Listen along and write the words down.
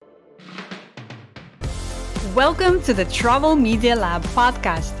Welcome to the Travel Media Lab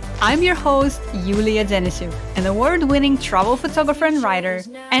podcast. I'm your host, Yulia Denisuk, an award-winning travel photographer and writer,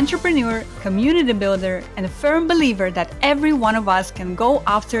 entrepreneur, community builder, and a firm believer that every one of us can go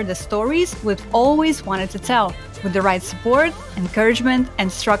after the stories we've always wanted to tell, with the right support, encouragement,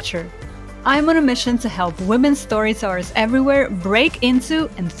 and structure. I'm on a mission to help women storytellers everywhere break into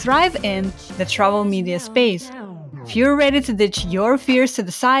and thrive in the travel media space. If you're ready to ditch your fears to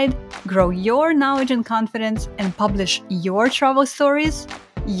the side, grow your knowledge and confidence, and publish your travel stories,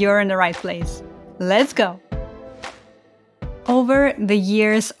 you're in the right place. Let's go! Over the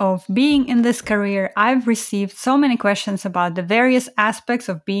years of being in this career, I've received so many questions about the various aspects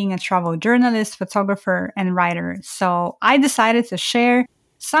of being a travel journalist, photographer, and writer. So I decided to share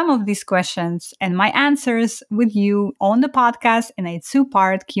some of these questions and my answers with you on the podcast in a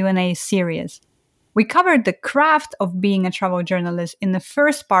two-part Q&A series. We covered the craft of being a travel journalist in the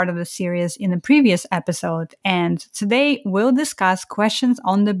first part of the series in the previous episode, and today we'll discuss questions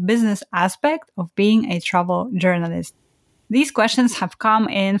on the business aspect of being a travel journalist. These questions have come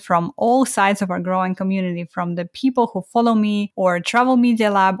in from all sides of our growing community, from the people who follow me or Travel Media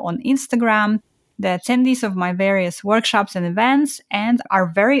Lab on Instagram, the attendees of my various workshops and events, and our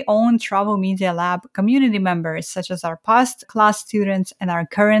very own Travel Media Lab community members, such as our past class students and our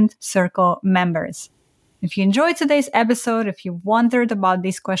current circle members. If you enjoyed today's episode, if you wondered about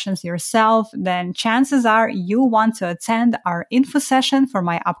these questions yourself, then chances are you'll want to attend our info session for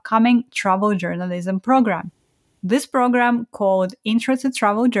my upcoming travel journalism program. This program, called Intro to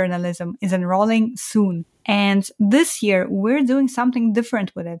Travel Journalism, is enrolling soon. And this year, we're doing something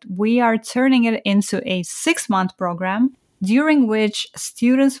different with it. We are turning it into a 6-month program, during which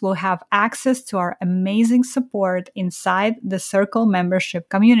students will have access to our amazing support inside the Circle membership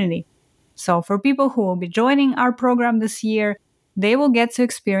community. So for people who will be joining our program this year, they will get to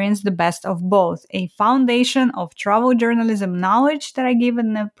experience the best of both: a foundation of travel journalism knowledge that I give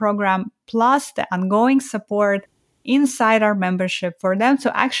in the program, plus the ongoing support inside our membership for them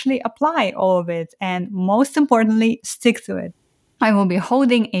to actually apply all of it and, most importantly, stick to it. I will be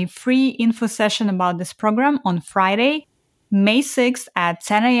holding a free info session about this program on Friday, May 6th at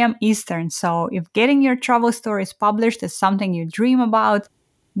 10 a.m. Eastern. So if getting your travel stories published is something you dream about,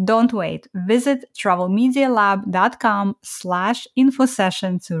 don't wait. Visit travelmedialab.com/info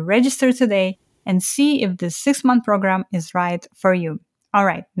session to register today and see if this 6-month program is right for you. All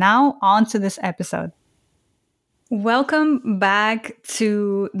right, now on to this episode. Welcome back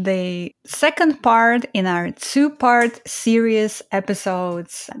to the second part in our two-part series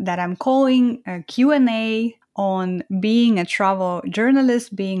episodes that I'm calling a Q&A on being a travel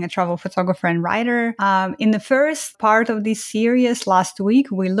journalist, being a travel photographer and writer. In the first part of this series last week,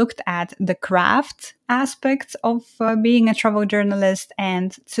 we looked at the craft aspect of being a travel journalist,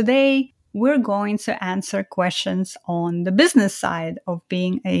 and today we're going to answer questions on the business side of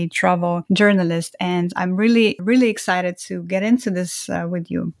being a travel journalist. And I'm really, really excited to get into this with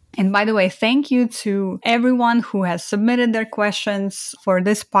you. And by the way, thank you to everyone who has submitted their questions for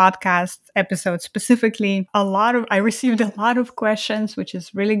this podcast episode specifically. I received a lot of questions, which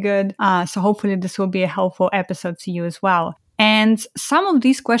is really good. So hopefully this will be a helpful episode to you as well. And some of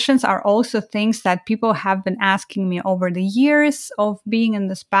these questions are also things that people have been asking me over the years of being in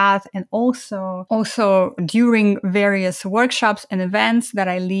this path, and also during various workshops and events that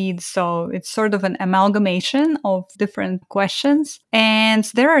I lead. So it's sort of an amalgamation of different questions. And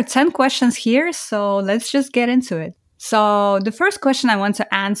there are 10 questions here, so let's just get into it. So the first question I want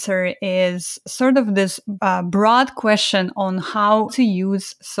to answer is sort of this broad question on how to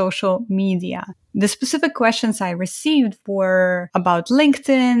use social media. The specific questions I received were about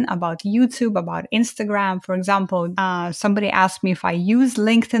LinkedIn, about YouTube, about Instagram. For example, somebody asked me if I use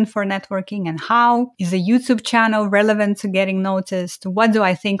LinkedIn for networking and how. Is a YouTube channel relevant to getting noticed? What do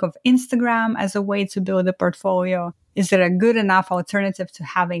I think of Instagram as a way to build a portfolio? Is it a good enough alternative to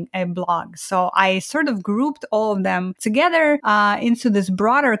having a blog? So I sort of grouped all of them together into this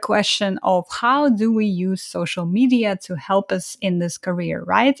broader question of how do we use social media to help us in this career,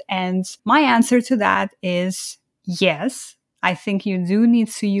 right? And my answer to that is yes. I think you do need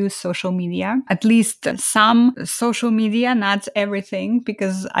to use social media, at least some social media, not everything,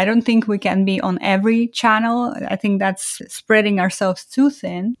 because I don't think we can be on every channel. I think that's spreading ourselves too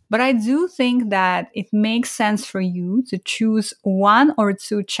thin. But I do think that it makes sense for you to choose 1 or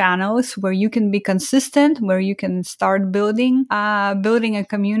 2 channels where you can be consistent, where you can start building a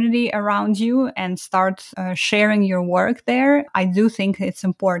community around you and start sharing your work there. I do think it's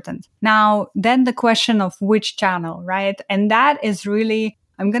important. Now, then the question of which channel, right? And that is really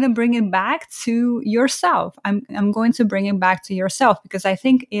I'm going to bring it back to yourself. I'm going to bring it back to yourself because I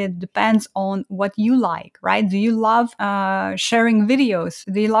think it depends on what you like, right? Do you love sharing videos?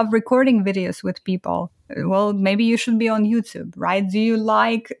 Do you love recording videos with people? Well, maybe you should be on YouTube, right? Do you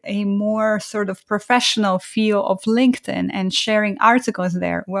like a more sort of professional feel of LinkedIn and sharing articles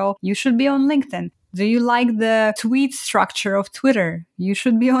there? Well, you should be on LinkedIn. Do you like the tweet structure of Twitter? You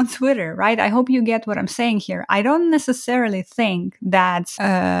should be on Twitter, right? I hope you get what I'm saying here. I don't necessarily think that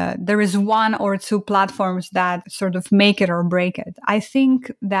there is one or two platforms that sort of make it or break it. I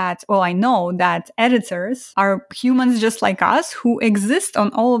think that, well, I know that editors are humans just like us who exist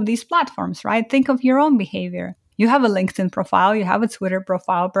on all of these platforms, right? Think of your own behavior. You have a LinkedIn profile, you have a Twitter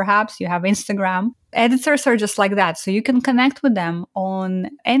profile, perhaps you have Instagram. Editors are just like that. So you can connect with them on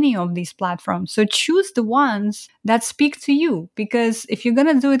any of these platforms. So choose the ones that speak to you, because if you're going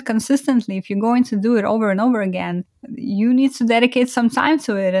to do it consistently, if you're going to do it over and over again, you need to dedicate some time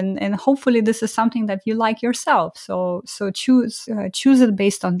to it. And hopefully this is something that you like yourself. So choose it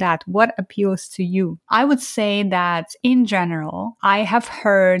based on that. What appeals to you? I would say that in general, I have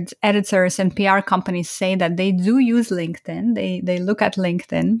heard editors and PR companies say that they do use LinkedIn. They look at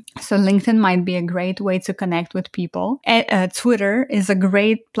LinkedIn. So LinkedIn might be a great way to connect with people. Twitter is a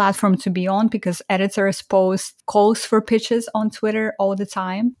great platform to be on because editors post calls for pitches on Twitter all the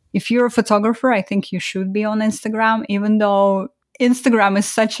time. If you're a photographer, I think you should be on Instagram, even though Instagram is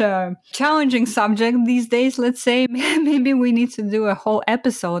such a challenging subject these days. Let's say maybe we need to do a whole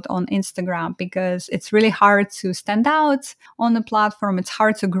episode on Instagram because it's really hard to stand out on the platform. It's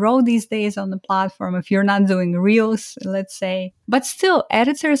hard to grow these days on the platform if you're not doing reels, let's say. But still,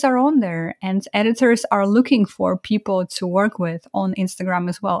 editors are on there and editors are looking for people to work with on Instagram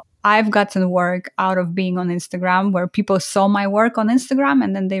as well. I've gotten work out of being on Instagram where people saw my work on Instagram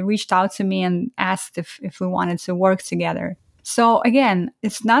and then they reached out to me and asked if we wanted to work together. So again,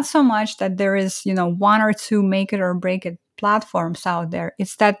 it's not so much that there is, one or two make it or break it platforms out there.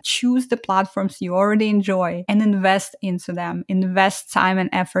 It's that choose the platforms you already enjoy and invest into them, invest time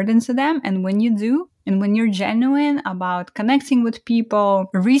and effort into them. And when you do, and when you're genuine about connecting with people,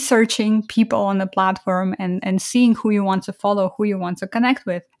 researching people on the platform and seeing who you want to follow, who you want to connect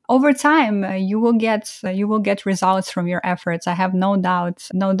with, over time, you will get results from your efforts. I have no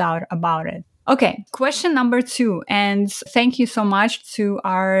doubt about it. Okay, question number 2. And thank you so much to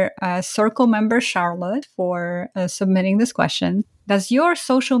our circle member, Charlotte, for submitting this question. Does your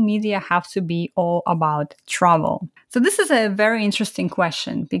social media have to be all about travel? So this is a very interesting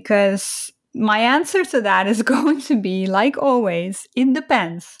question because my answer to that is going to be, like always, it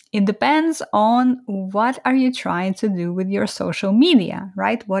depends. It depends on what are you trying to do with your social media,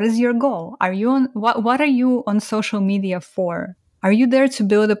 right? What is your goal? What are you on social media for? Are you there to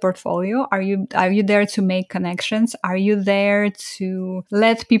build a portfolio? Are you there to make connections? Are you there to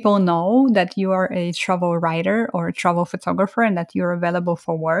let people know that you are a travel writer or a travel photographer and that you're available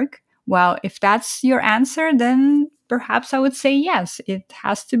for work? Well, if that's your answer, then perhaps I would say yes, it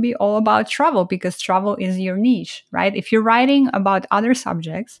has to be all about travel because travel is your niche, right? If you're writing about other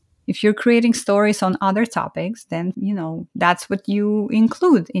subjects, if you're creating stories on other topics, then, that's what you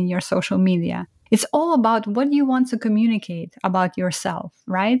include in your social media. It's all about what you want to communicate about yourself,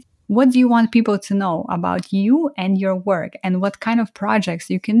 right? What do you want people to know about you and your work and what kind of projects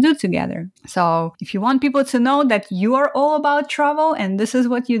you can do together? So if you want people to know that you are all about travel and this is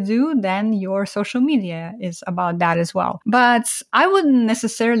what you do, then your social media is about that as well. But I wouldn't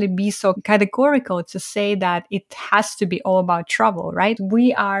necessarily be so categorical to say that it has to be all about travel, right?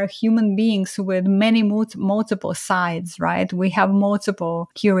 We are human beings with many multiple sides, right? We have multiple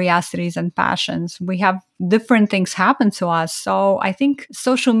curiosities and passions. We have different things happen to us. So I think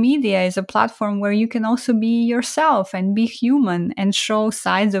social media is a platform where you can also be yourself and be human and show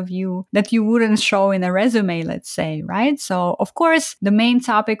sides of you that you wouldn't show in a resume, let's say, right? So of course, the main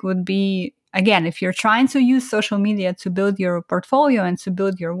topic would be, again, if you're trying to use social media to build your portfolio and to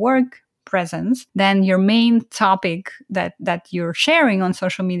build your work presence, then your main topic that you're sharing on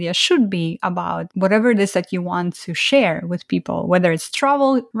social media should be about whatever it is that you want to share with people, whether it's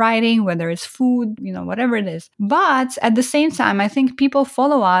travel writing, whether it's food, whatever it is. But at the same time, I think people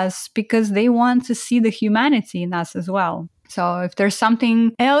follow us because they want to see the humanity in us as well. So if there's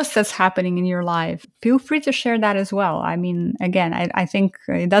something else that's happening in your life, feel free to share that as well. I mean, again, I think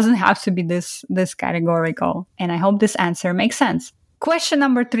it doesn't have to be this categorical. And I hope this answer makes sense. Question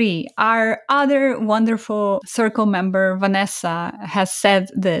number 3. Our other wonderful circle member, Vanessa, has said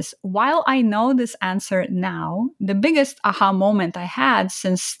this. While I know this answer now, the biggest aha moment I had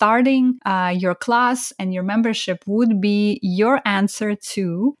since starting your class and your membership would be your answer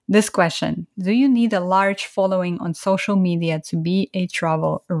to this question. Do you need a large following on social media to be a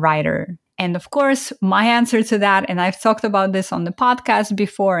travel writer? And of course, my answer to that, and I've talked about this on the podcast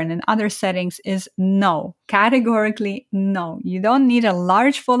before and in other settings, is no. Categorically, no. You don't need a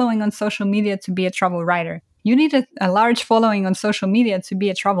large following on social media to be a travel writer. You need a large following on social media to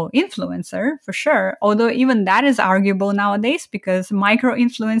be a travel influencer, for sure. Although even that is arguable nowadays because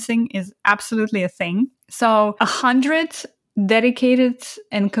micro-influencing is absolutely a thing. So 100 dedicated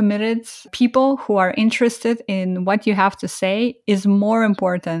and committed people who are interested in what you have to say is more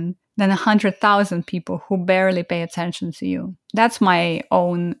important than 100,000 people who barely pay attention to you. That's my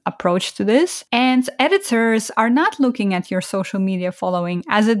own approach to this. And editors are not looking at your social media following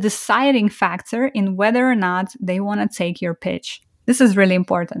as a deciding factor in whether or not they want to take your pitch. This is really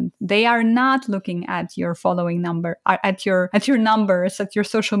important. They are not looking at your following number, at your numbers, at your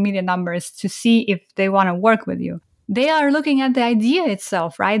social media numbers to see if they want to work with you. They are looking at the idea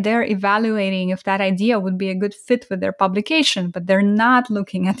itself, right? They're evaluating if that idea would be a good fit with their publication, but they're not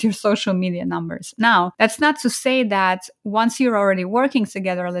looking at your social media numbers. Now, that's not to say that once you're already working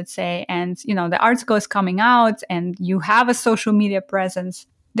together, let's say, and the article is coming out and you have a social media presence,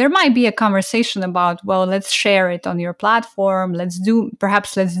 there might be a conversation about, well, let's share it on your platform. Let's do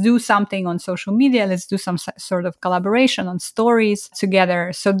something on social media. Let's do some sort of collaboration on stories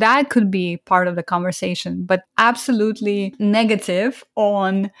together. So that could be part of the conversation, but absolutely negative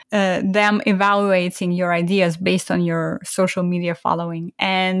on them evaluating your ideas based on your social media following.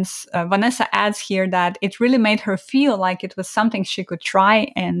 And Vanessa adds here that it really made her feel like it was something she could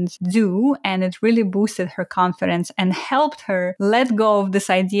try and do. And it really boosted her confidence and helped her let go of this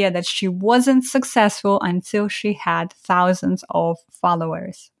idea that she wasn't successful until she had thousands of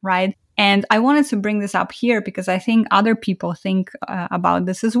followers, right? And I wanted to bring this up here because I think other people think about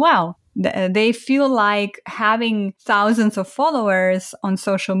this as well. They feel like having thousands of followers on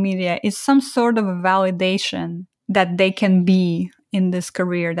social media is some sort of a validation that they can be in this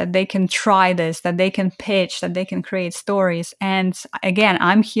career, that they can try this, that they can pitch, that they can create stories. And again,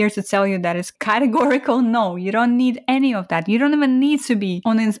 I'm here to tell you that it's categorical no. You don't need any of that. You don't even need to be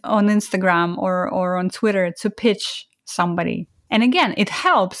on Instagram or on Twitter to pitch somebody. And again, it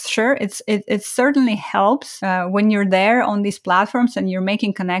helps. Sure, it certainly helps when you're there on these platforms and you're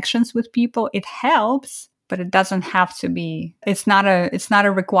making connections with people. It helps. But it doesn't have to be. It's not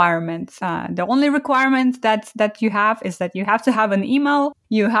a requirement. The only requirement that you have is that you have to have an email,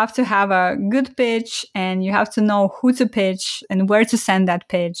 you have to have a good pitch, and you have to know who to pitch and where to send that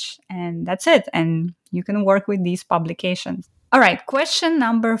pitch. And that's it. And you can work with these publications. All right, question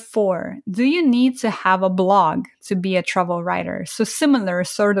number 4. Do you need to have a blog to be a travel writer? So similar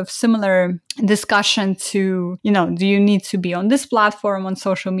discussion to, do you need to be on this platform on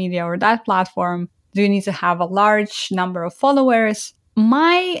social media or that platform? Do you need to have a large number of followers?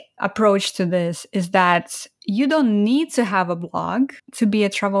 My approach to this is that you don't need to have a blog to be a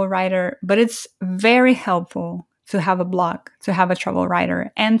travel writer, but it's very helpful to have a blog, to have a travel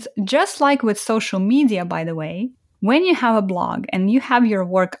writer. And just like with social media, by the way, when you have a blog and you have your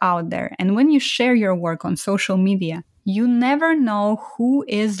work out there, and when you share your work on social media, you never know who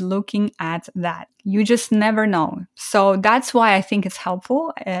is looking at that. You just never know. So that's why I think it's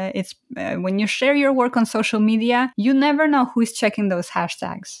helpful. When you share your work on social media, you never know who is checking those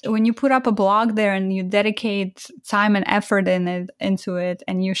hashtags. When you put up a blog there and you dedicate time and effort into it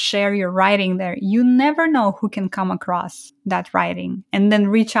and you share your writing there, you never know who can come across that writing and then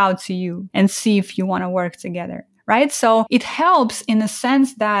reach out to you and see if you want to work together. Right? So it helps in the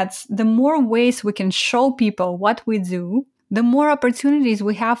sense that the more ways we can show people what we do, the more opportunities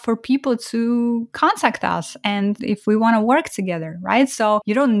we have for people to contact us and if we want to work together, right? So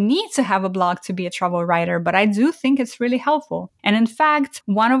you don't need to have a blog to be a travel writer, but I do think it's really helpful. And in fact,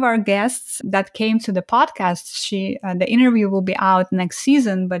 one of our guests that came to the podcast, the interview will be out next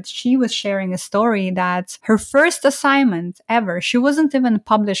season, but she was sharing a story that her first assignment ever, she wasn't even a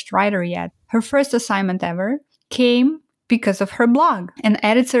published writer yet, her first assignment ever came because of her blog. An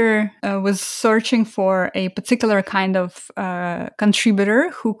editor was searching for a particular kind of contributor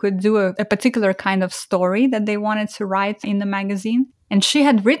who could do a particular kind of story that they wanted to write in the magazine. And she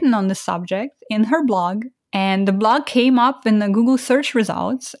had written on the subject in her blog. And the blog came up in the Google search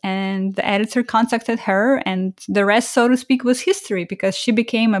results, and the editor contacted her, and the rest, so to speak, was history because she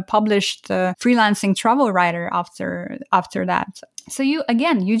became a published freelancing travel writer after that. So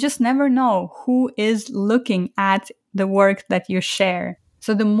you just never know who is looking at the work that you share.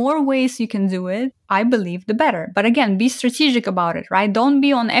 So the more ways you can do it, I believe the better. But again, be strategic about it, right? Don't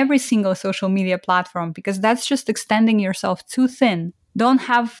be on every single social media platform because that's just extending yourself too thin. Don't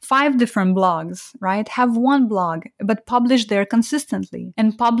have 5 different blogs, right? Have one blog, but publish there consistently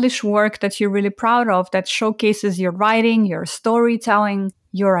and publish work that you're really proud of that showcases your writing, your storytelling,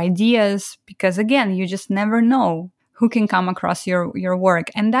 your ideas, because again, you just never know who can come across your work.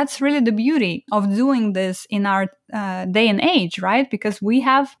 And that's really the beauty of doing this in our day and age, right? Because we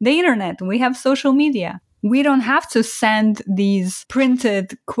have the internet, we have social media. We don't have to send these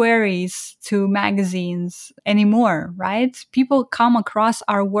printed queries to magazines anymore, right? People come across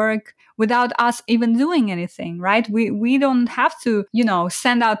our work without us even doing anything, right? We don't have to,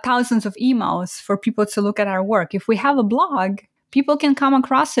 send out thousands of emails for people to look at our work. If we have a blog, people can come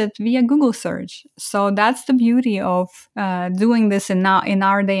across it via Google search. So that's the beauty of doing this in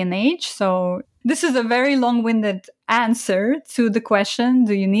our day and age. So this is a very long-winded answer to the question,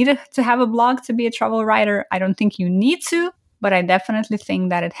 do you need to have a blog to be a travel writer? I don't think you need to, but I definitely think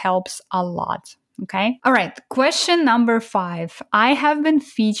that it helps a lot. Okay. All right. Question number 5. I have been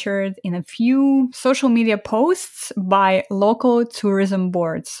featured in a few social media posts by local tourism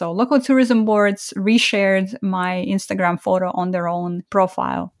boards. So local tourism boards reshared my Instagram photo on their own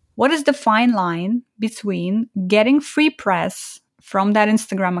profile. What is the fine line between getting free press from that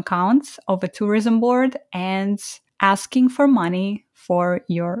Instagram account of a tourism board and asking for money for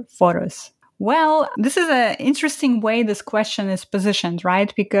your photos? Well, this is an interesting way this question is positioned,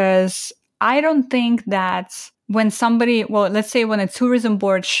 right? Because I don't think that when let's say when a tourism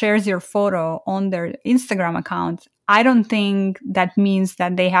board shares your photo on their Instagram account, I don't think that means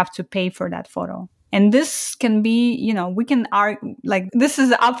that they have to pay for that photo. And this can be, we can argue, this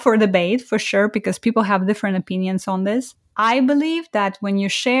is up for debate for sure, because people have different opinions on this. I believe that when you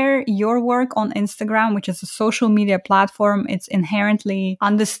share your work on Instagram, which is a social media platform, it's inherently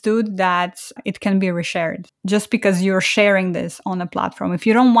understood that it can be reshared just because you're sharing this on a platform. If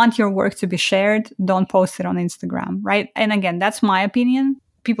you don't want your work to be shared, don't post it on Instagram, right? And again, that's my opinion.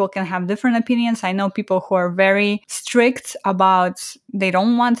 People can have different opinions. I know people who are very strict about they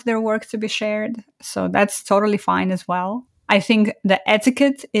don't want their work to be shared. So that's totally fine as well. I think the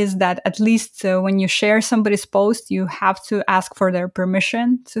etiquette is that at least when you share somebody's post, you have to ask for their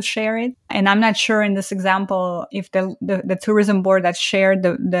permission to share it. And I'm not sure in this example if the tourism board that shared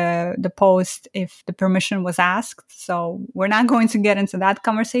the post, if the permission was asked. So we're not going to get into that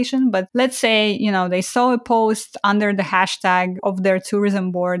conversation. But let's say, they saw a post under the hashtag of their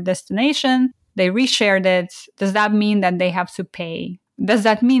tourism board destination. They reshared it. Does that mean that they have to pay? Does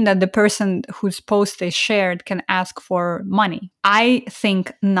that mean that the person whose post they shared can ask for money? I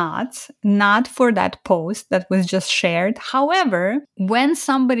think not for that post that was just shared. However, when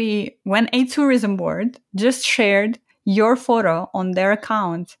a tourism board just shared your photo on their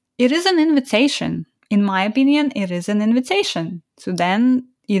account, it is an invitation. In my opinion, it is an invitation to then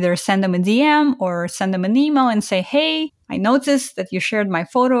either send them a DM or send them an email and say, hey, I noticed that you shared my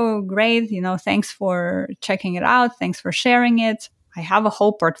photo. Great. Thanks for checking it out. Thanks for sharing it. I have a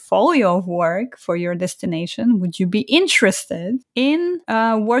whole portfolio of work for your destination. Would you be interested in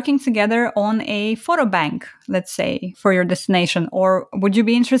working together on a photo bank, let's say, for your destination? Or would you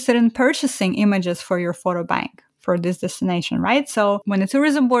be interested in purchasing images for your photo bank for this destination, right? So when a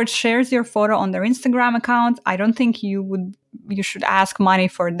tourism board shares your photo on their Instagram account, I don't think you should ask money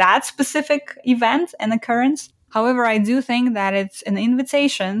for that specific event and occurrence. However, I do think that it's an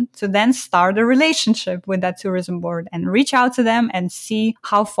invitation to then start a relationship with that tourism board and reach out to them and see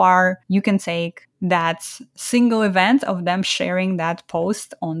how far you can take that single event of them sharing that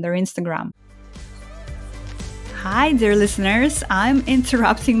post on their Instagram. Hi, dear listeners. I'm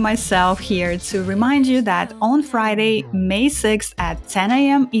interrupting myself here to remind you that on Friday, May 6th at 10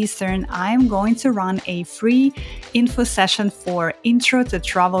 a.m. Eastern, I'm going to run a free info session for Intro to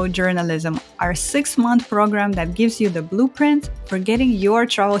Travel Journalism, our 6-month program that gives you the blueprint for getting your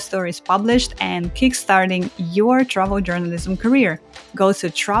travel stories published and kickstarting your travel journalism career. Go to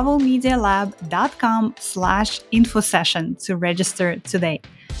travelmedialab.com/info session to register today.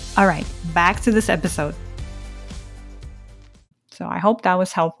 All right, back to this episode. So I hope that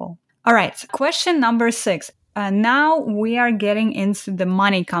was helpful. All right. Question number 6. Now we are getting into the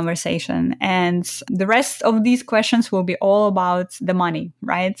money conversation, and the rest of these questions will be all about the money,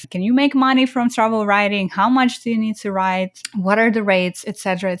 right? Can you make money from travel writing? How much do you need to write? What are the rates,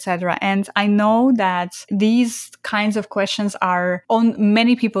 etc., etc.? And I know that these kinds of questions are on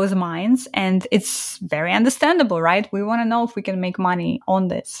many people's minds, and it's very understandable, right? We want to know if we can make money on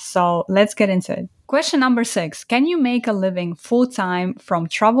this. So let's get into it. Question number 6. Can you make a living full-time from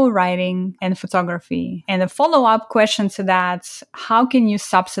travel writing and photography? And a follow-up question to that, how can you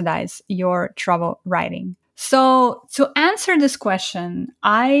subsidize your travel writing? So to answer this question,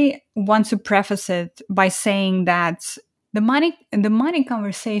 I want to preface it by saying that the money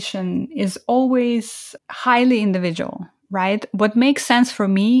conversation is always highly individual, right? What makes sense for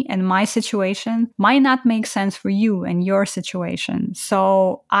me and my situation might not make sense for you and your situation.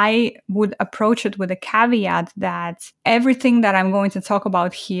 So I would approach it with a caveat that everything that I'm going to talk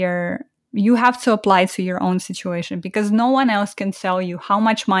about here, you have to apply to your own situation, because no one else can tell you how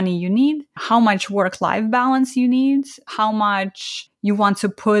much money you need, how much work-life balance you need, how much you want to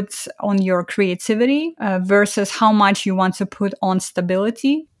put on your creativity versus how much you want to put on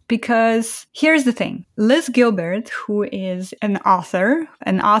stability. Because here's the thing, Liz Gilbert, who is an author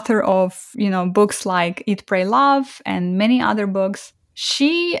of, books like Eat, Pray, Love and many other books,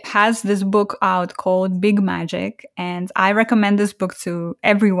 she has this book out called Big Magic, and I recommend this book to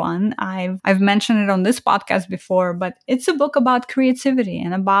everyone. I've mentioned it on this podcast before, but it's a book about creativity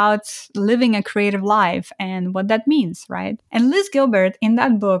and about living a creative life and what that means, right? And Liz Gilbert in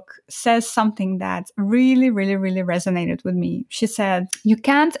that book says something that really, really, really resonated with me. She said, "You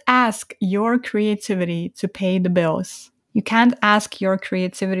can't ask your creativity to pay the bills. You can't ask your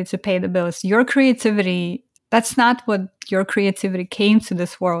creativity to pay the bills. Your creativity, that's not what your creativity came to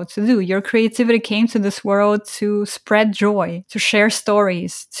this world to do. Your creativity came to this world to spread joy, to share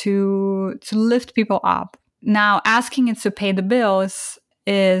stories, to lift people up. Now, asking it to pay the bills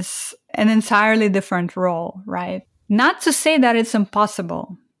is an entirely different role, right? Not to say that it's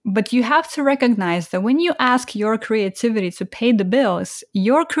impossible, but you have to recognize that when you ask your creativity to pay the bills,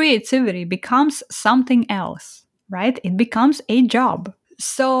 your creativity becomes something else, right? It becomes a job.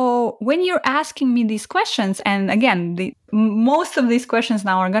 So when you're asking me these questions, and again, most of these questions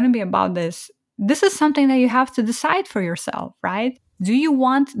now are going to be about this is something that you have to decide for yourself, right? Do you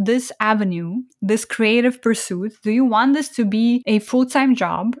want this avenue, this creative pursuit? Do you want this to be a full-time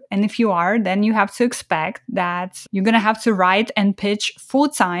job? And if you are, then you have to expect that you're going to have to write and pitch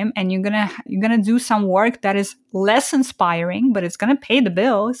full-time, and you're going to do some work that is less inspiring, but it's going to pay the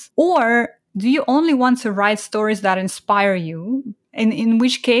bills. Or do you only want to write stories that inspire you? In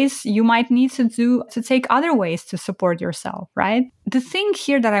which case you might need to take other ways to support yourself, right? The thing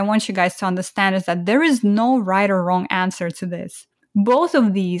here that I want you guys to understand is that there is no right or wrong answer to this. Both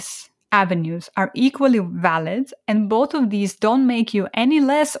of these avenues are equally valid, and both of these don't make you any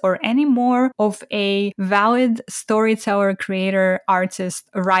less or any more of a valid storyteller, creator, artist,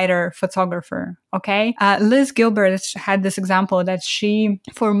 writer, photographer. Okay. Liz Gilbert had this example that she,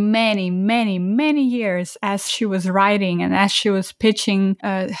 for many, many, many years, as she was writing and as she was pitching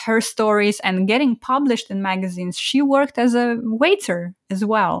her stories and getting published in magazines, she worked as a waiter as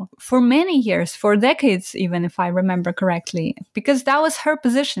well for many years, for decades, even if I remember correctly, because that was her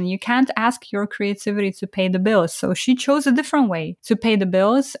position. You can't ask your creativity to pay the bills. So she chose a different way to pay the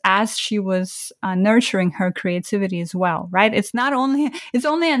bills as she was nurturing her creativity as well, right? It's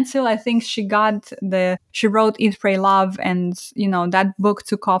only until I think she wrote Eat, Pray, Love, and that book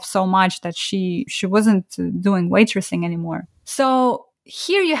took off so much that she wasn't doing waitressing anymore. So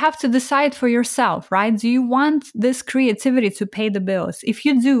here you have to decide for yourself, right? Do you want this creativity to pay the bills? If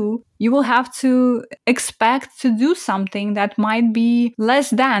you do, you will have to expect to do something that might be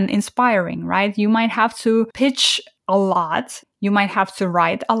less than inspiring, right? You might have to pitch a lot. You might have to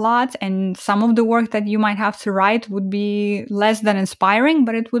write a lot, and some of the work that you might have to write would be less than inspiring,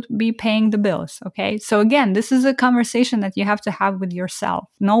 but it would be paying the bills, okay? So again, this is a conversation that you have to have with yourself.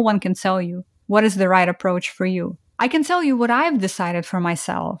 No one can tell you what is the right approach for you. I can tell you what I've decided for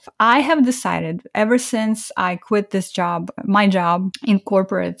myself. I have decided ever since I quit this job, my job in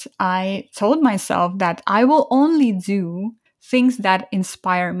corporate, I told myself that I will only do things that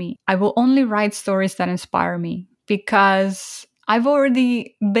inspire me. I will only write stories that inspire me, because I've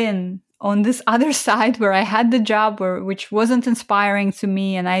already been on this other side where I had the job which wasn't inspiring to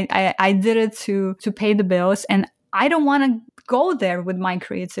me, and I did it to pay the bills, and I don't want to go there with my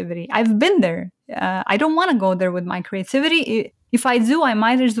creativity. I've been there. I don't want to go there with my creativity. If I do, I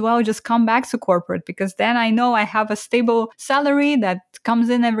might as well just come back to corporate, because then I know I have a stable salary that comes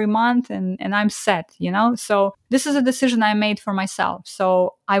in every month, and I'm set, So this is a decision I made for myself.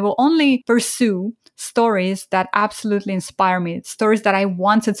 So I will only pursue stories that absolutely inspire me, stories that I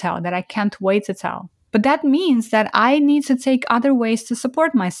want to tell, that I can't wait to tell. But that means that I need to take other ways to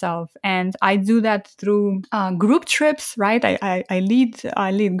support myself. And I do that through group trips, right? I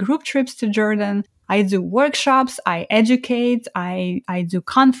lead group trips to Jordan. I do workshops, I educate, I do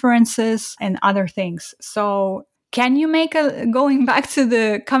conferences and other things. So Can you coming back to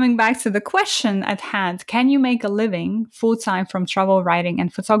the question at hand, can you make a living full time from travel writing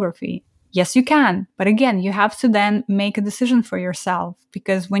and photography? Yes, you can. But again, you have to then make a decision for yourself,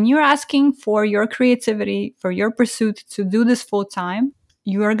 because when you're asking for your creativity, for your pursuit to do this full time,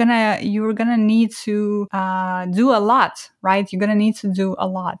 you're gonna need to do a lot, right? You're gonna need to do a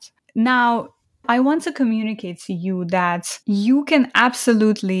lot. Now, I want to communicate to you that you can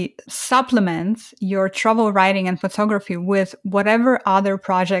absolutely supplement your travel writing and photography with whatever other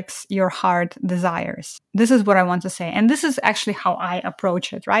projects your heart desires. This is what I want to say. And this is actually how I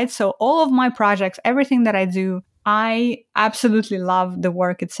approach it, right? So all of my projects, everything that I do, I absolutely love the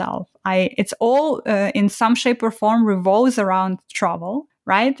work itself. It's all in some shape or form revolves around travel,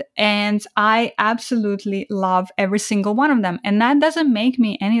 right? And I absolutely love every single one of them. And that doesn't make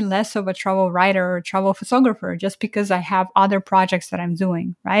me any less of a travel writer or travel photographer just because I have other projects that I'm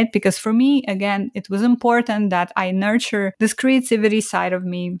doing, right? Because for me, again, it was important that I nurture this creativity side of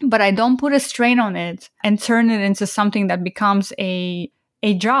me, but I don't put a strain on it and turn it into something that becomes a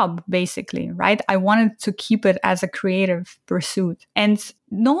job, basically, right? I wanted to keep it as a creative pursuit. And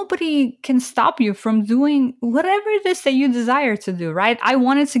nobody can stop you from doing whatever it is that you desire to do, right? I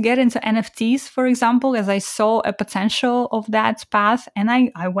wanted to get into NFTs, for example, as I saw a potential of that path, and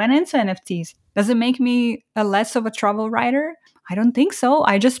I went into NFTs. Does it make me a less of a travel writer? I don't think so.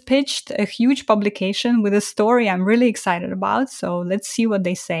 I just pitched a huge publication with a story I'm really excited about. So let's see what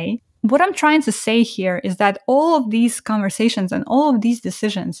they say. What I'm trying to say here is that all of these conversations and all of these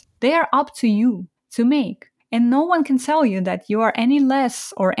decisions, they are up to you to make. And no one can tell you that you are any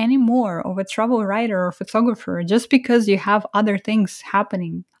less or any more of a travel writer or photographer just because you have other things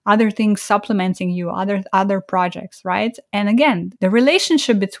happening, other things supplementing you, other projects, right? And again, the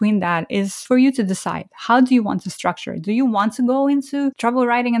relationship between that is for you to decide. How do you want to structure it? Do you want to go into travel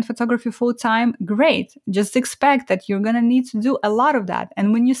writing and photography full time? Great. Just expect that you're going to need to do a lot of that.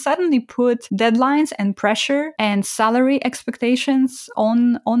 And when you suddenly put deadlines and pressure and salary expectations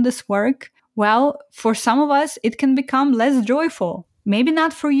on this work, well, for some of us, it can become less joyful. Maybe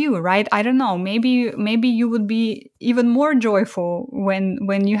not for you, right? I don't know. Maybe you would be even more joyful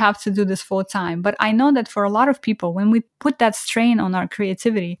when you have to do this full time. But I know that for a lot of people, when we put that strain on our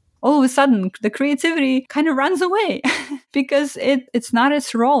creativity, all of a sudden the creativity kind of runs away because it's not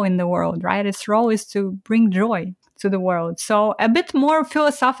its role in the world, right? Its role is to bring joy to the world. So a bit more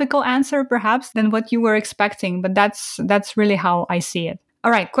philosophical answer perhaps than what you were expecting, but that's really how I see it. All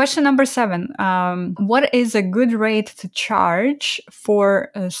right, question number 7. What is a good rate to charge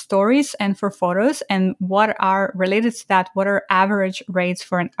for stories and for photos? And what are related to that? What are average rates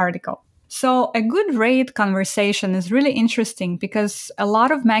for an article? So a good rate conversation is really interesting because a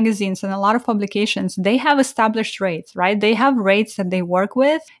lot of magazines and a lot of publications, they have established rates, right? They have rates that they work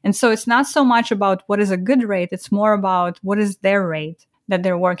with. And so it's not so much about what is a good rate. It's more about what is their rate that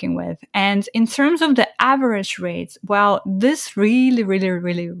they're working with. And in terms of the average rates, well, this really, really,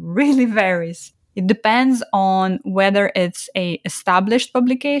 really, really varies. It depends on whether it's a established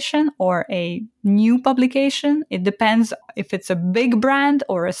publication or a new publication. It depends if it's a big brand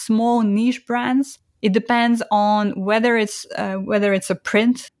or a small niche brands. It depends on whether it's a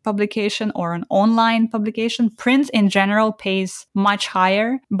print publication or an online publication. Print in general pays much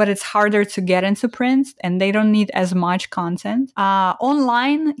higher, but it's harder to get into print and they don't need as much content.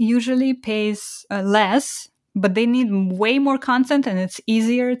 Online usually pays less, but they need way more content and it's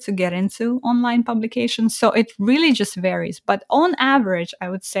easier to get into online publications. So it really just varies. But on average, I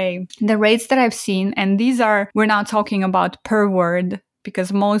would say the rates that I've seen, and we're now talking about per word,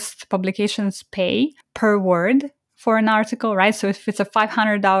 because most publications pay per word for an article, right? So if it's a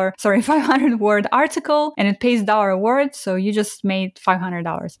 500 word article and it pays $1 a word, so you just made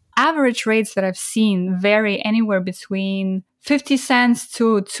 $500. Average rates that I've seen vary anywhere between 50 cents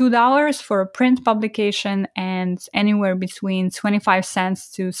to $2 for a print publication and anywhere between 25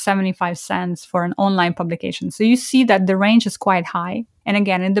 cents to 75 cents for an online publication. So you see that the range is quite high. And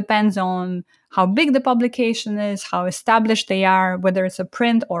again, it depends on how big the publication is, how established they are, whether it's a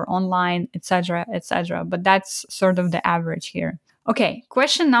print or online, etc., etc. But that's sort of the average here. Okay,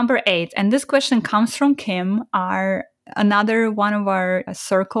 question number 8. And this question comes from Kim, another one of our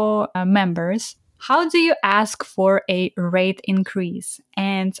circle members. How do you ask for a rate increase?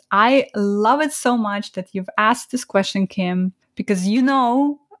 And I love it so much that you've asked this question, Kim, because you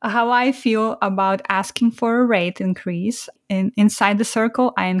know how I feel about asking for a rate increase. Inside the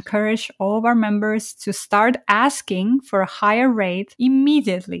circle, I encourage all of our members to start asking for a higher rate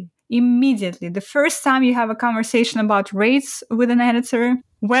immediately. immediately. The first time you have a conversation about rates with an editor,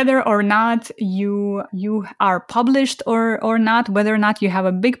 whether or not you are published or not, whether or not you have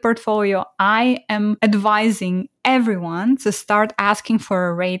a big portfolio, I am advising everyone to start asking for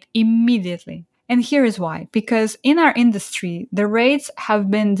a rate immediately. And here is why. Because in our industry, the rates have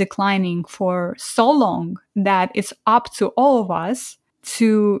been declining for so long that it's up to all of us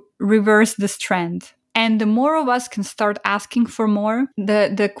to reverse this trend. And the more of us can start asking for more,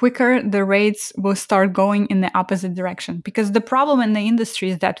 the quicker the rates will start going in the opposite direction. Because the problem in the industry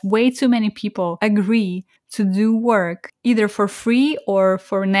is that way too many people agree to do work either for free or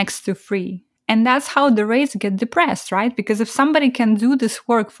for next to free. And that's how the rates get depressed, right? Because if somebody can do this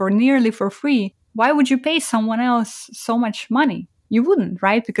work for nearly for free, why would you pay someone else so much money? You wouldn't,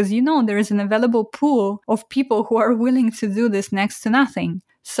 right? Because there is an available pool of people who are willing to do this next to nothing.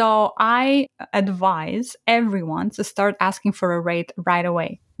 So I advise everyone to start asking for a rate right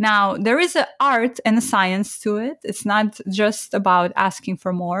away. Now, there is an art and a science to it. It's not just about asking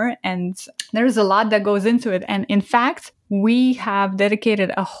for more, and there's a lot that goes into it. And in fact, we have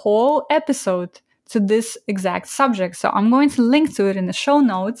dedicated a whole episode to this exact subject. So I'm going to link to it in the show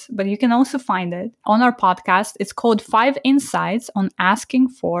notes, but you can also find it on our podcast. It's called 5 Insights on Asking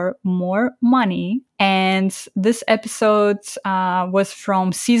for More Money. And this episode was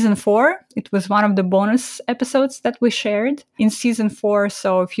from season 4. It was one of the bonus episodes that we shared in season 4.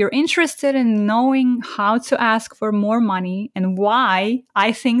 So if you're interested in knowing how to ask for more money and why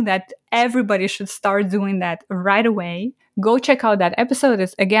I think that everybody should start doing that right away, go check out that episode.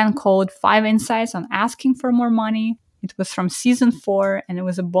 It's again called 5 Insights on Asking for More Money. It was from season 4 and it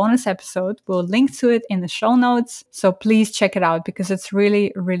was a bonus episode. We'll link to it in the show notes. So please check it out because it's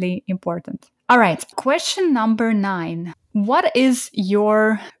really, really important. All right. Question number 9. What is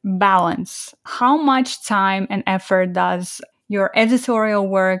your balance? How much time and effort does your editorial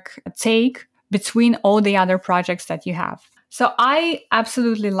work take between all the other projects that you have? So I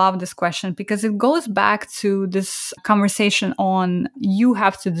absolutely love this question because it goes back to this conversation on you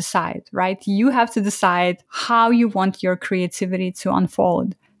have to decide, right? You have to decide how you want your creativity to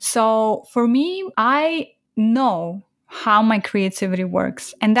unfold. So for me, I know how my creativity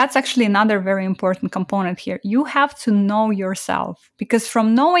works. And that's actually another very important component here. You have to know yourself because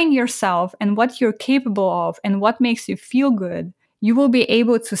from knowing yourself and what you're capable of and what makes you feel good, you will be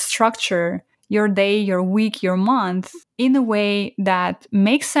able to structure your day, your week, your month in a way that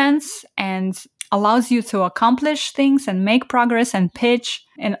makes sense and allows you to accomplish things and make progress and pitch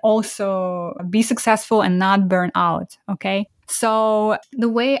and also be successful and not burn out. Okay. So the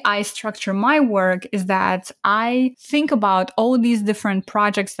way I structure my work is that I think about all these different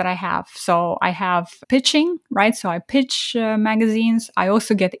projects that I have. So I have pitching, right? So I pitch magazines. I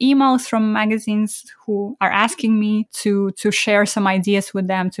also get emails from magazines who are asking me to share some ideas with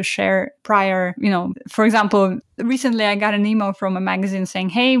them, to share prior, for example, recently I got an email from a magazine saying,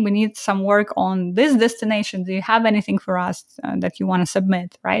 hey, we need some work on this destination. Do you have anything for us that you want to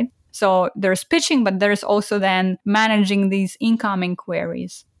submit, right? So there's pitching, but there's also then managing these incoming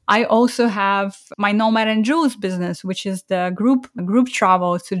queries. I also have my Nomad and Jules business, which is the group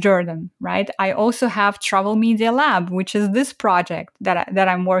travel to Jordan, right? I also have Travel Media Lab, which is this project that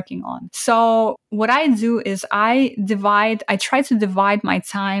I'm working on. So what I do is I try to divide my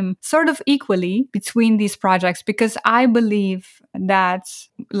time sort of equally between these projects because I believe that,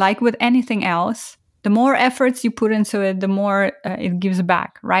 like with anything else, the more efforts you put into it, the more it gives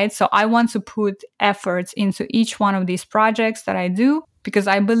back, right? So I want to put efforts into each one of these projects that I do because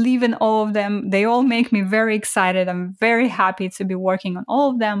I believe in all of them. They all make me very excited. I'm very happy to be working on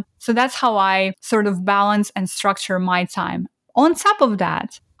all of them. So that's how I sort of balance and structure my time. On top of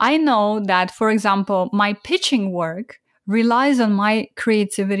that, I know that, for example, my pitching work relies on my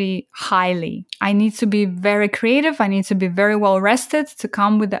creativity highly. I need to be very creative. I need to be very well rested to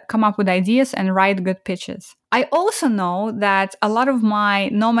come up with ideas and write good pitches. I also know that a lot of my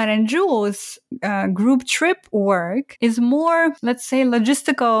Nomad and Jules group trip work is more, let's say,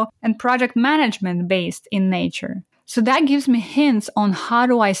 logistical and project management based in nature. So that gives me hints on how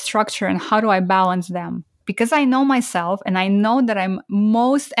do I structure and how do I balance them. Because I know myself and I know that I'm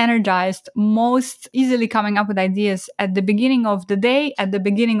most energized, most easily coming up with ideas at the beginning of the day, at the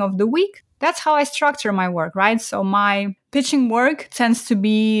beginning of the week. That's how I structure my work, right? So my pitching work tends to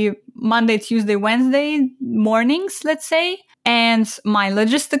be Monday, Tuesday, Wednesday mornings, let's say. And my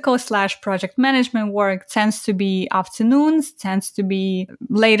logistical/project management work tends to be afternoons, tends to be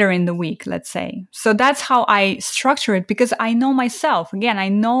later in the week, let's say. So that's how I structure it, because I know myself. Again, I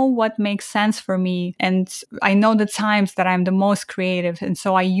know what makes sense for me, and I know the times that I'm the most creative. And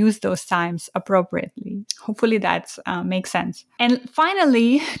so I use those times appropriately. Hopefully that makes sense. And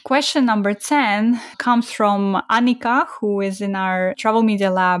finally, question number 10 comes from Annika, who is in our Travel Media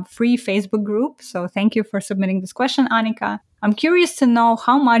Lab free Facebook group. So thank you for submitting this question, Annika. I'm curious to know,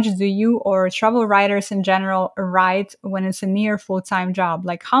 how much do you or travel writers in general write when it's a near full-time job?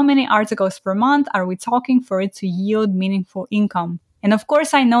 Like, how many articles per month are we talking for it to yield meaningful income? And of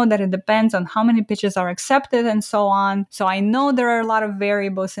course, I know that it depends on how many pitches are accepted and so on. So I know there are a lot of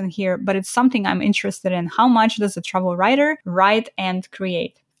variables in here, but it's something I'm interested in. How much does a travel writer write and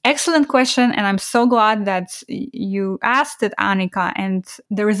create? Excellent question. And I'm so glad that you asked it, Annika. And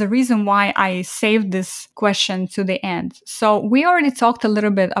there is a reason why I saved this question to the end. So we already talked a little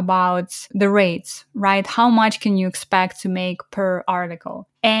bit about the rates, right? How much can you expect to make per article?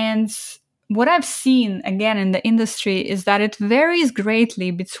 And what I've seen, again, in the industry is that it varies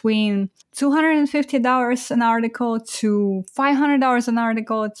greatly between $250 an article to $500 an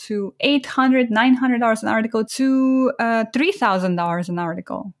article to $800, $900 an article to $3,000 an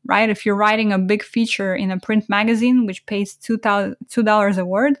article, right? If you're writing a big feature in a print magazine, which pays $2 a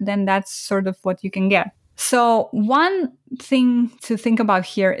word, then that's sort of what you can get. So one thing to think about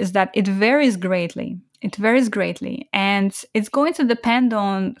here is that it varies greatly. It varies greatly, and it's going to depend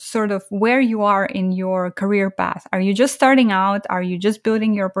on sort of where you are in your career path. Are you just starting out? Are you just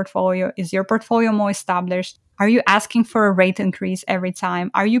building your portfolio? Is your portfolio more established? Are you asking for a rate increase every time?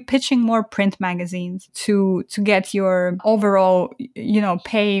 Are you pitching more print magazines to get your overall,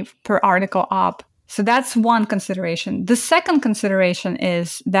 pay per article up? So that's one consideration. The second consideration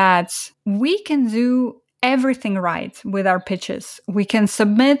is that we can do everything right with our pitches. We can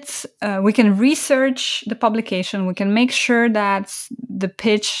submit, we can research the publication. We can make sure that the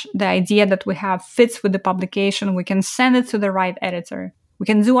pitch, the idea that we have fits with the publication. We can send it to the right editor. We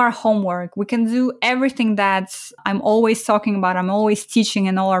can do our homework. We can do everything that I'm always talking about. I'm always teaching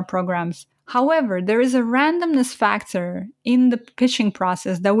in all our programs. However, there is a randomness factor in the pitching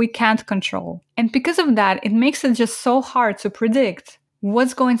process that we can't control. And because of that, it makes it just so hard to predict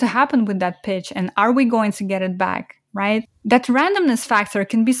what's going to happen with that pitch and are we going to get it back, right? That randomness factor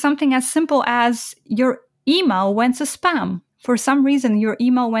can be something as simple as your email went to spam. For some reason, your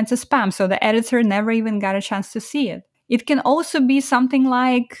email went to spam, so the editor never even got a chance to see it. It can also be something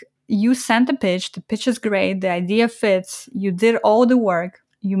like you sent a pitch, the pitch is great, the idea fits, you did all the work,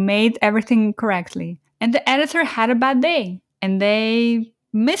 you made everything correctly, and the editor had a bad day and they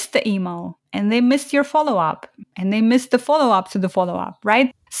missed the email and they missed your follow-up and they missed the follow-up to the follow-up,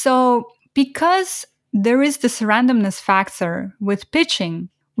 right? So because there is this randomness factor with pitching,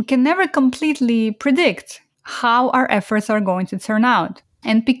 we can never completely predict how our efforts are going to turn out.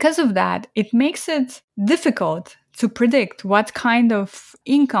 And because of that, it makes it difficult to predict what kind of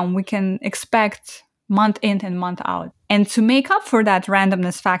income we can expect month in and month out. And to make up for that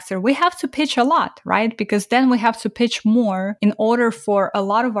randomness factor, we have to pitch a lot, right? Because then we have to pitch more in order for a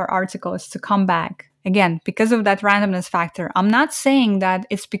lot of our articles to come back. Again, because of that randomness factor, I'm not saying that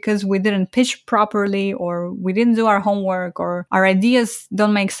it's because we didn't pitch properly or we didn't do our homework or our ideas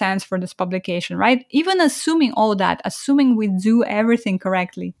don't make sense for this publication, right? Even assuming all that, assuming we do everything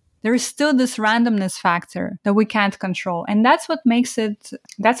correctly, there is still this randomness factor that we can't control. And that's what makes it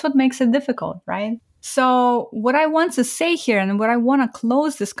difficult, right? So what I want to say here and what I want to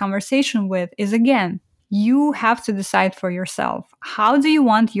close this conversation with is, again, you have to decide for yourself. How do you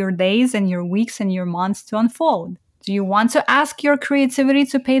want your days and your weeks and your months to unfold? Do you want to ask your creativity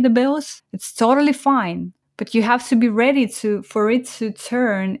to pay the bills? It's totally fine. But you have to be ready for it to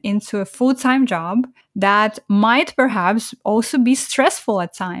turn into a full-time job that might perhaps also be stressful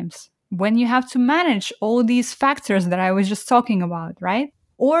at times when you have to manage all these factors that I was just talking about, right?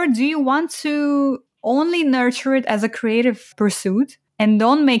 Or do you want to only nurture it as a creative pursuit and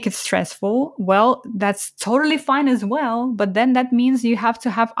don't make it stressful? Well, that's totally fine as well. But then that means you have to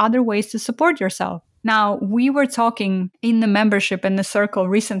have other ways to support yourself. Now, we were talking in the membership and the circle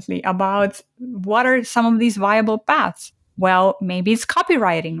recently about what are some of these viable paths. Well, maybe it's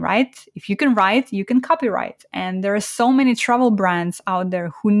copywriting, right? If you can write, you can copyright. And there are so many travel brands out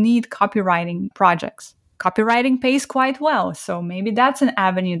there who need copywriting projects. Copywriting pays quite well, so maybe that's an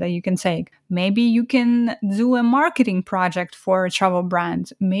avenue that you can take. Maybe you can do a marketing project for a travel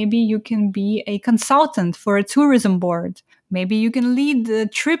brand. Maybe you can be a consultant for a tourism board. Maybe you can lead the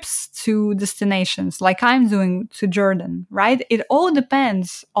trips to destinations like I'm doing to Jordan, right? It all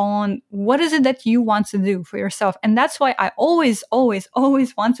depends on what is it that you want to do for yourself. And that's why I always, always,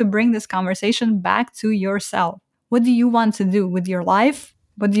 always want to bring this conversation back to yourself. What do you want to do with your life?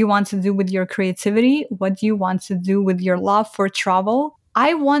 What do you want to do with your creativity? What do you want to do with your love for travel?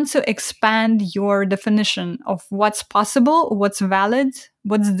 I want to expand your definition of what's possible, what's valid,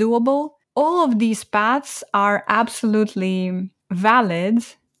 what's doable. All of these paths are absolutely valid,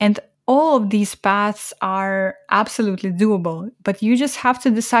 and all of these paths are absolutely doable. But you just have to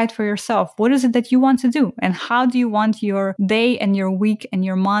decide for yourself, what is it that you want to do? And how do you want your day and your week and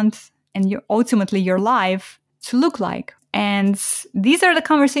your month and ultimately your life to look like? And these are the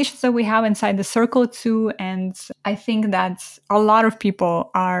conversations that we have inside the circle too. And I think that a lot of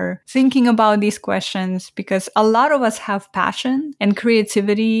people are thinking about these questions because a lot of us have passion and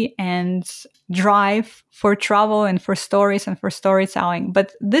creativity and drive for travel and for stories and for storytelling.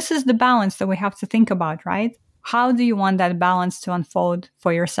 But this is the balance that we have to think about, right? How do you want that balance to unfold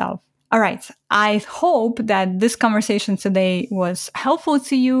for yourself? All right. I hope that this conversation today was helpful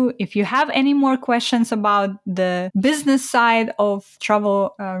to you. If you have any more questions about the business side of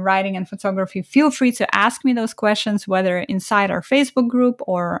travel writing and photography, feel free to ask me those questions, whether inside our Facebook group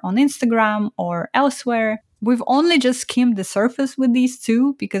or on Instagram or elsewhere. We've only just skimmed the surface with these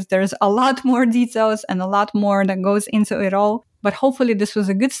two because there's a lot more details and a lot more that goes into it all. But hopefully this was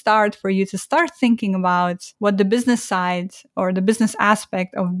a good start for you to start thinking about what the business side or the business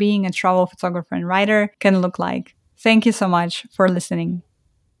aspect of being a travel photographer and writer can look like. Thank you so much for listening.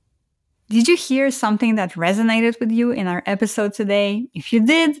 Did you hear something that resonated with you in our episode today? If you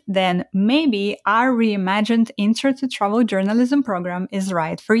did, then maybe our reimagined Intro to Travel Journalism program is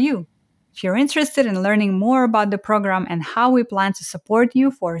right for you. If you're interested in learning more about the program and how we plan to support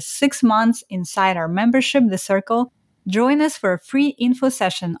you for 6 months inside our membership, The Circle, join us for a free info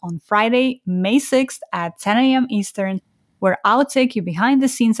session on Friday, May 6th at 10 a.m. Eastern, where I'll take you behind the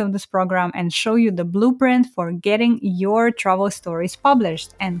scenes of this program and show you the blueprint for getting your travel stories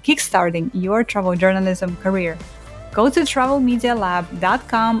published and kickstarting your travel journalism career. Go to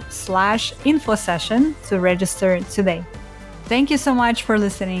travelmedialab.com/info session to register today. Thank you so much for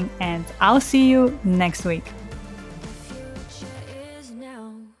listening, and I'll see you next week. The future is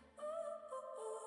now.